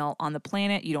 easiest meal on the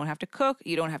planet. You don't have to cook.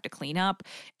 You don't have to clean up.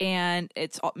 And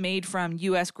it's made from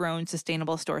U.S. grown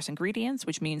sustainable source ingredients,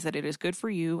 which means that it is good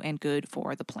for you and good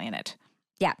for the planet.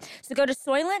 Yeah. So go to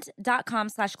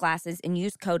Soylent.com/glasses and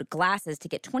use code GLASSES to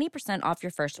get 20% off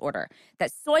your first order.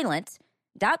 That's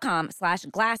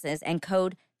Soylent.com/glasses and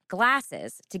code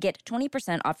GLASSES to get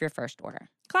 20% off your first order.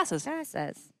 Glasses.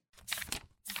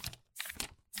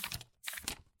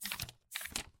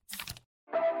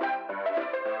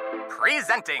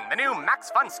 Presenting the new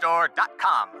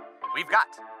MaxFunStore.com. We've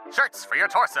got shirts for your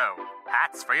torso,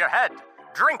 hats for your head,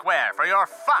 drinkware for your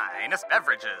finest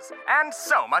beverages, and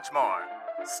so much more.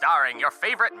 Starring your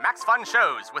favorite Max Fun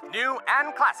shows with new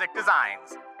and classic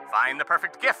designs. Find the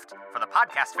perfect gift for the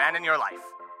podcast fan in your life.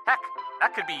 Heck,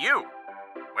 that could be you.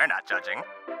 We're not judging.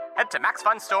 Head to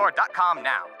MaxFunStore.com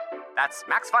now. That's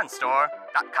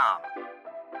MaxFunStore.com.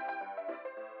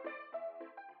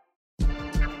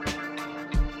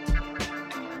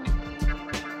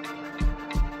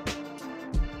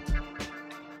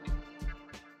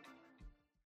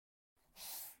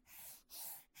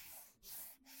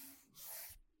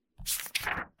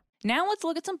 Now let's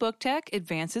look at some book tech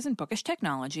advances in bookish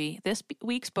technology. This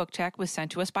week's book tech was sent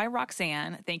to us by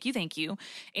Roxanne. Thank you.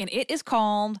 And it is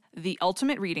called The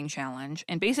Ultimate Reading Challenge.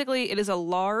 And basically it is a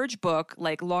large book,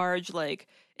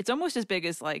 it's almost as big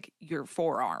as like your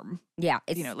forearm. Yeah,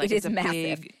 it is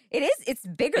massive. It's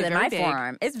bigger than my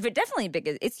forearm. It's definitely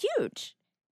big. It's huge.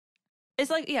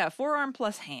 It's like, forearm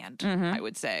plus hand, I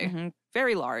would say.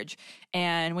 Very large.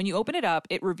 And when you open it up,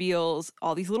 it reveals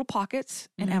all these little pockets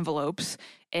and envelopes.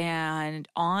 And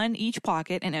on each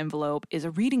pocket and envelope is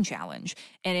a reading challenge.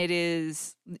 And it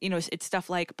is, it's stuff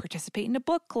like participate in a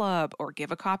book club or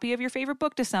give a copy of your favorite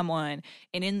book to someone.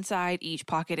 And inside each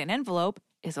pocket and envelope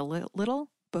is a little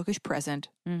bookish present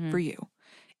for you.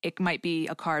 It might be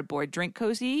a cardboard drink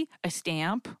cozy, a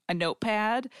stamp, a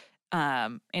notepad.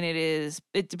 And it's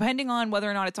depending on whether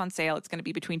or not it's on sale, it's going to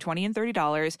be between $20 and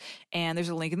 $30. And there's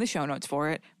a link in the show notes for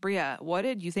it. Bria, what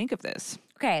did you think of this?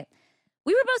 Okay.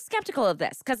 We were both skeptical of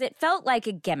this because it felt like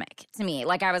a gimmick to me.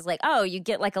 Like I was like, oh, you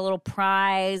get like a little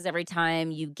prize every time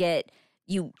you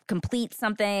complete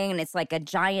something, and it's like a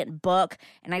giant book.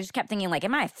 And I just kept thinking, like,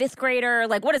 am I a fifth grader?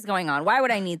 Like, what is going on? Why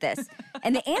would I need this?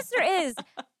 And the answer is,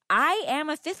 I am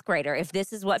a fifth grader if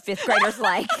this is what fifth graders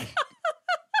like.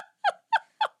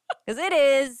 Because it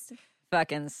is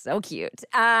fucking so cute.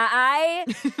 Who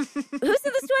sent this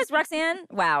to us? Roxanne?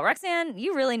 Wow, Roxanne,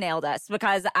 you really nailed us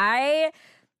because at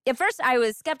first I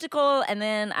was skeptical and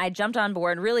then I jumped on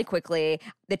board really quickly.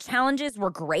 The challenges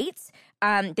were great.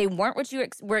 They weren't what you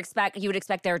would expect.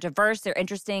 They're diverse. They're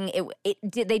interesting.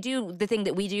 They do the thing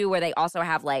that we do where they also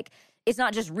have like, it's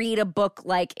not just read a book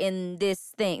like in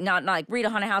this thing, not like read a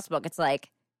haunted house book. It's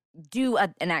like, do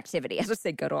an activity. I was going to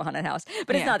say go to a haunted house,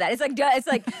 but it's not that. It's like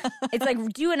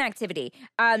do an activity.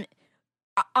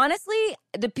 Honestly,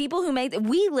 the people who made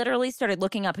we literally started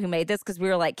looking up who made this because we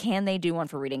were like, can they do one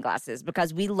for reading glasses?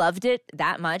 Because we loved it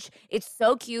that much. It's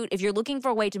so cute. If you're looking for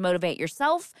a way to motivate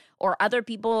yourself or other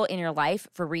people in your life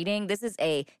for reading, this is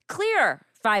a clear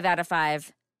 5 out of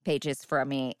 5 pages for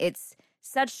me. It's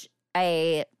such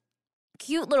a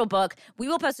cute little book. We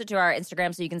will post it to our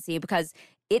Instagram so you can see because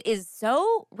it is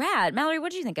so rad. Mallory,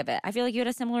 what did you think of it? I feel like you had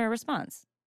a similar response.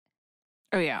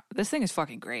 Oh yeah, this thing is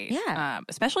fucking great. Yeah,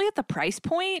 especially at the price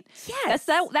point. Yes,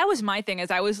 that was my thing. Is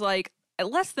I was like,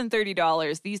 at less than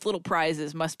 $30, these little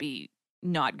prizes must be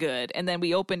not good. And then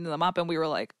we opened them up and we were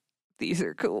like, these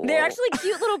are cool. They're actually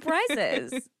cute little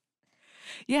prizes.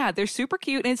 Yeah, they're super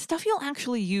cute, and it's stuff you'll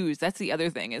actually use. That's the other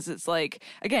thing. Is it's like,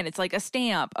 again, it's like a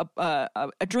stamp, a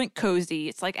drink cozy.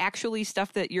 It's like actually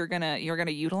stuff that you're gonna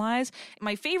utilize.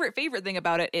 My favorite thing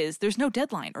about it is there's no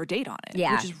deadline or date on it,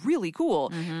 which is really cool.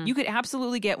 Mm-hmm. You could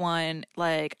absolutely get one,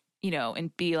 like, you know,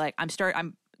 and be like,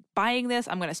 I'm buying this.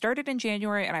 I'm going to start it in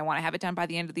January, and I want to have it done by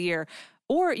the end of the year.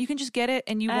 Or you can just get it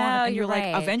and you're right.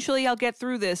 Like, eventually I'll get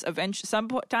through this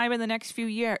sometime in the next few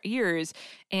years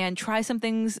and try some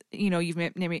things, you know, you've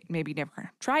maybe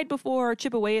never tried before,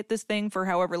 chip away at this thing for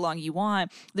however long you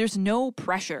want. There's no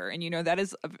pressure. And, you know, that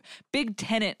is a big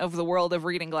tenet of the world of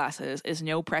reading glasses is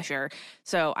no pressure.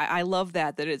 So I love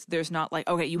that there's not like,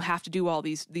 okay, you have to do all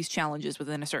these challenges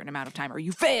within a certain amount of time or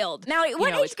you failed. Now,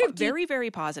 what age group very, very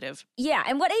positive. Yeah.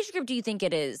 And what age group do you think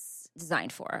it is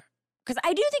designed for? Because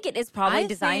I do think it is probably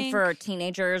designed for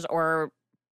teenagers or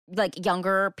like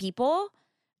younger people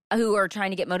who are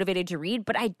trying to get motivated to read.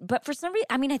 But for some reason,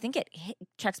 I mean, I think it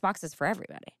checks boxes for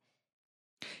everybody.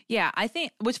 Yeah, I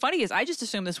think what's funny is I just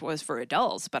assumed this was for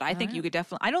adults, but I think you could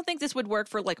definitely. I don't think this would work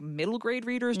for like middle grade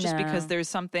readers, just because there's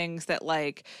some things that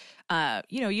like,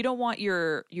 you know, you don't want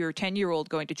your 10-year-old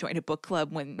going to join a book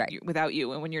club without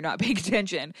you and when you're not paying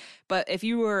attention. But if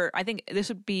you were, I think this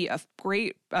would be a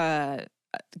great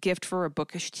gift for a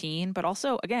bookish teen, but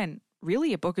also, again,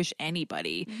 really a bookish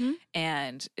anybody. Mm-hmm.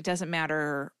 And it doesn't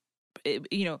matter,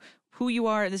 you know, who you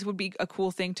are. This would be a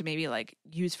cool thing to maybe like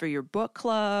use for your book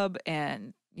club,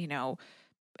 and, you know,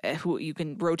 who you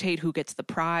can rotate who gets the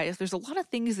prize. There's a lot of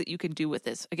things that you can do with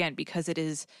this, again, because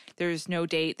there's no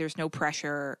date, there's no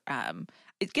pressure.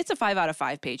 It gets a 5 out of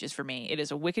 5 pages for me. It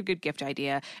is a wicked good gift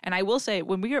idea. And I will say,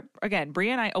 when Bria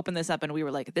and I opened this up and we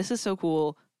were like, this is so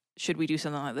cool. Should we do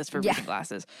something like this for reading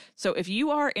glasses? So if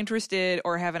you are interested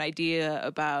or have an idea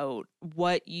about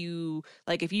what you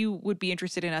like, if you would be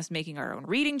interested in us making our own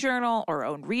reading journal or our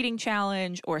own reading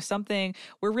challenge or something,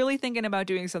 we're really thinking about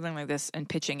doing something like this and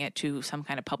pitching it to some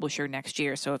kind of publisher next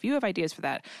year. So if you have ideas for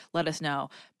that, let us know.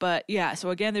 But yeah, so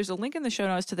again, there's a link in the show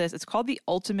notes to this. It's called the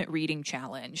Ultimate Reading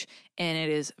Challenge, and it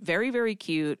is very, very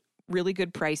cute. Really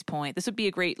good price point. This would be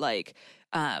a great like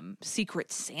Secret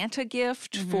Santa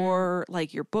gift for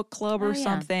like your book club or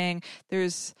something.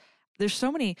 There's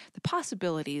so many, the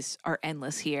possibilities are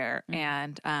endless here.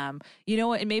 And you know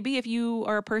what, and maybe if you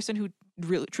are a person who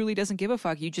really truly doesn't give a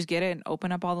fuck, you just get it and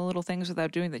open up all the little things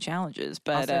without doing the challenges.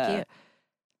 But also cute.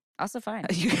 Also fine.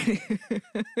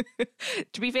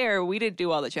 To be fair, we didn't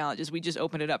do all the challenges. We just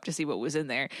opened it up to see what was in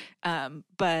there.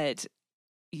 But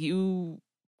you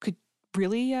could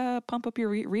really pump up your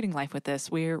reading life with this.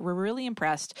 We're really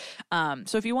impressed.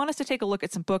 So if you want us to take a look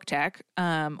at some book tech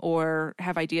or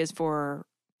have ideas for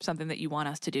something that you want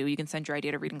us to do, you can send your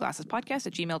idea to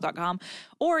readingglassespodcast@gmail.com,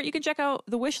 or you can check out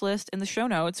the wish list in the show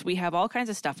notes. We have all kinds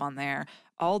of stuff on there,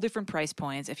 all different price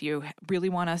points if you really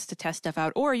want us to test stuff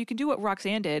out. Or you can do what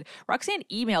Roxanne did. Roxanne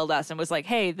emailed us and was like,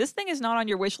 hey, this thing is not on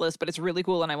your wish list, but it's really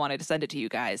cool and I wanted to send it to you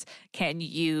guys. Can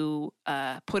you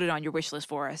put it on your wish list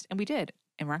for us? And we did.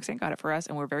 And Roxanne got it for us,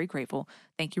 and we're very grateful.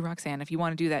 Thank you, Roxanne. If you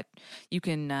want to do that, you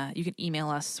can email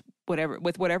us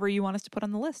whatever you want us to put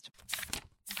on the list.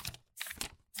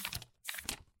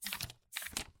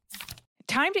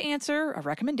 Time to answer a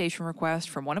recommendation request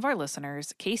from one of our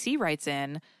listeners. Casey writes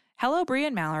in, hello, Bria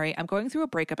and Mallory. I'm going through a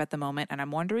breakup at the moment, and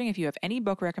I'm wondering if you have any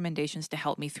book recommendations to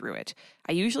help me through it.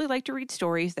 I usually like to read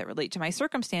stories that relate to my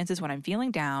circumstances when I'm feeling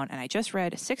down, and I just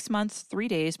read 6 Months, 3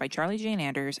 Days by Charlie Jane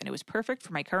Anders, and it was perfect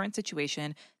for my current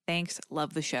situation. Thanks.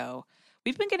 Love the show.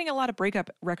 We've been getting a lot of breakup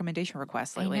recommendation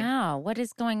requests lately. I know. What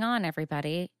is going on,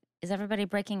 everybody? Is everybody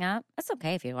breaking up? That's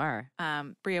okay if you are.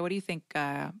 Bria, what do you think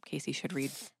Casey should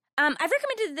read? I've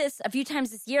recommended this a few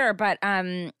times this year, but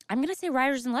I'm going to say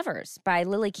Writers and Lovers by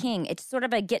Lily King. It's sort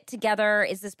of a get-together,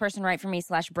 is this person right for me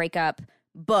 /breakup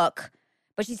book.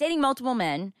 But she's dating multiple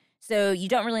men, so you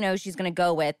don't really know who she's going to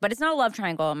go with. But it's not a love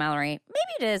triangle, Mallory.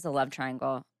 Maybe it is a love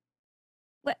triangle.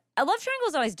 A love triangle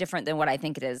is always different than what I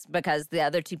think it is because the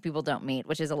other two people don't meet,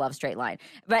 which is a love straight line,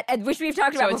 but which we've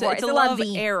talked about before. It's a love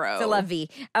V. Arrow. It's a love V.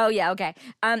 Oh yeah, okay.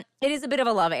 It is a bit of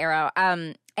a love arrow.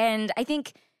 And I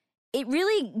think it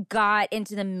really got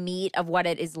into the meat of what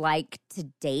it is like to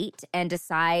date and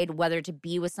decide whether to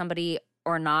be with somebody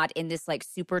or not in this like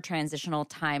super transitional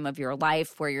time of your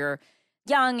life where you're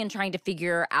young and trying to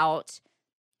figure out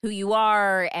who you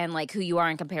are and like who you are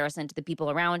in comparison to the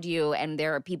people around you. And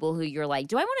there are people who you're like,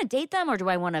 do I want to date them or do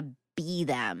I want to be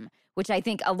them? Which I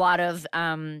think a lot of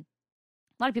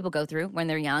people go through when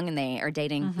they're young and they are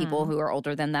dating people who are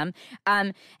older than them.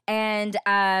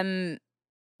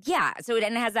 Yeah, so it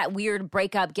has that weird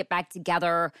breakup, get back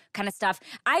together kind of stuff.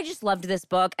 I just loved this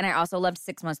book, and I also loved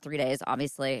 6 Months, 3 Days,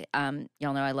 obviously. Y'all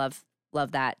know I love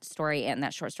that story and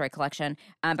that short story collection.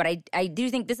 But I do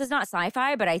think this is not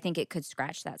sci-fi, but I think it could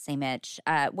scratch that same itch.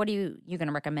 What are you going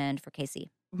to recommend for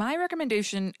Casey? My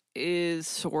recommendation is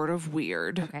sort of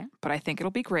weird, but I think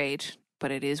it'll be great, but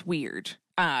it is weird.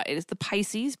 It is The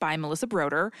Pisces by Melissa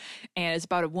Broder, and it's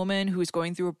about a woman who is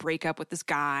going through a breakup with this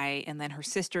guy, and then her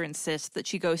sister insists that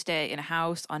she go stay in a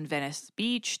house on Venice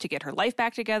Beach to get her life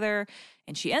back together,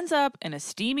 and she ends up in a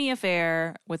steamy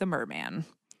affair with a merman.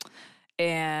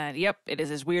 And yep, it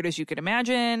is as weird as you could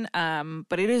imagine,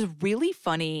 but it is really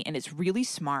funny and it's really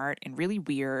smart and really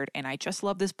weird. And I just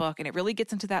love this book, and it really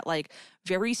gets into that like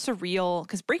very surreal,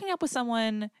 because breaking up with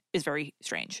someone is very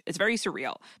strange. It's very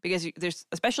surreal because there's,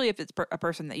 especially if it's a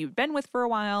person that you've been with for a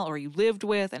while or you lived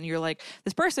with, and you're like,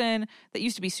 this person that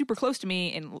used to be super close to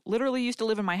me and literally used to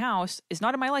live in my house is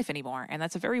not in my life anymore. And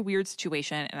that's a very weird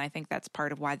situation. And I think that's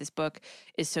part of why this book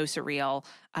is so surreal.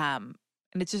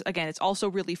 And it's just, again, it's also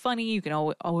really funny. You can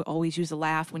always use a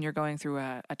laugh when you're going through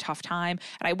a tough time.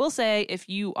 And I will say, if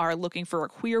you are looking for a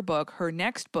queer book, her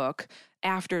next book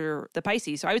after The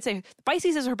Pisces, so I would say The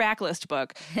Pisces is her backlist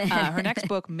book. Her next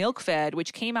book, Milk Fed,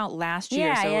 which came out last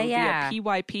year, it would be a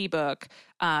PYP book,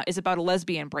 is about a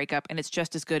lesbian breakup, and it's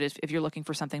just as good as if you're looking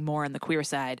for something more on the queer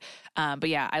side. But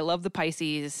yeah, I love The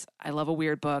Pisces. I love a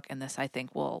weird book, and this I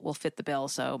think will fit the bill.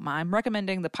 So I'm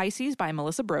recommending The Pisces by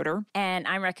Melissa Broder. And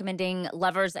I'm recommending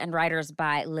Lovers and Writers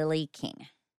by Lily King.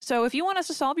 So if you want us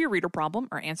to solve your reader problem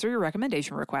or answer your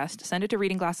recommendation request, send it to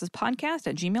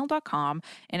readingglassespodcast@gmail.com.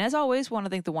 And as always, want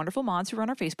to thank the wonderful mods who run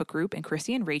our Facebook group and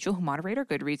Christy and Rachel who moderate our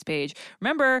Goodreads page.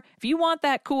 Remember, if you want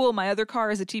that cool My Other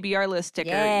Car is a TBR List sticker,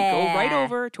 you go right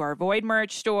over to our Void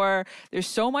merch store. There's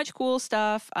so much cool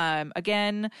stuff.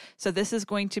 Again, so this is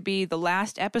going to be the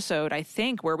last episode, I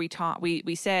think, where we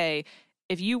say,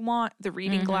 if you want the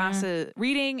Reading Glasses,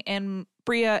 Reading and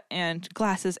Bria and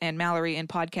Glasses and Mallory and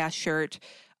podcast shirt,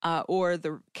 or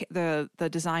the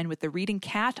design with the reading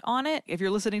cat on it. If you're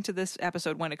listening to this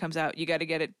episode when it comes out, you got to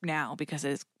get it now because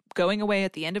it's going away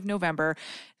at the end of November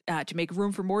to make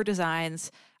room for more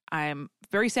designs. I'm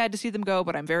very sad to see them go,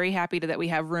 but I'm very happy that we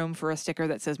have room for a sticker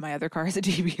that says My Other Car is a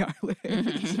TBR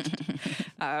List.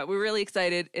 We're really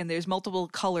excited, and there's multiple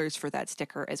colors for that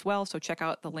sticker as well, so check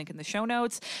out the link in the show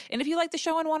notes. And if you like the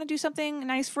show and want to do something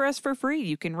nice for us for free,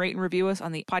 you can rate and review us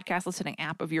on the podcast listening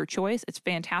app of your choice. It's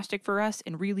fantastic for us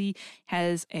and really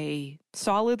has a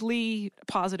solidly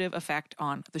positive effect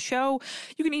on the show.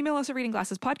 You can email us at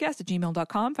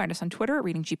readingglassespodcast@gmail.com. Find us on Twitter at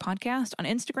ReadingGPodcast, on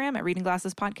Instagram at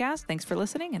ReadingGlassesPodcast. Thanks for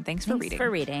listening, and thanks for reading. Thanks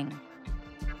for reading.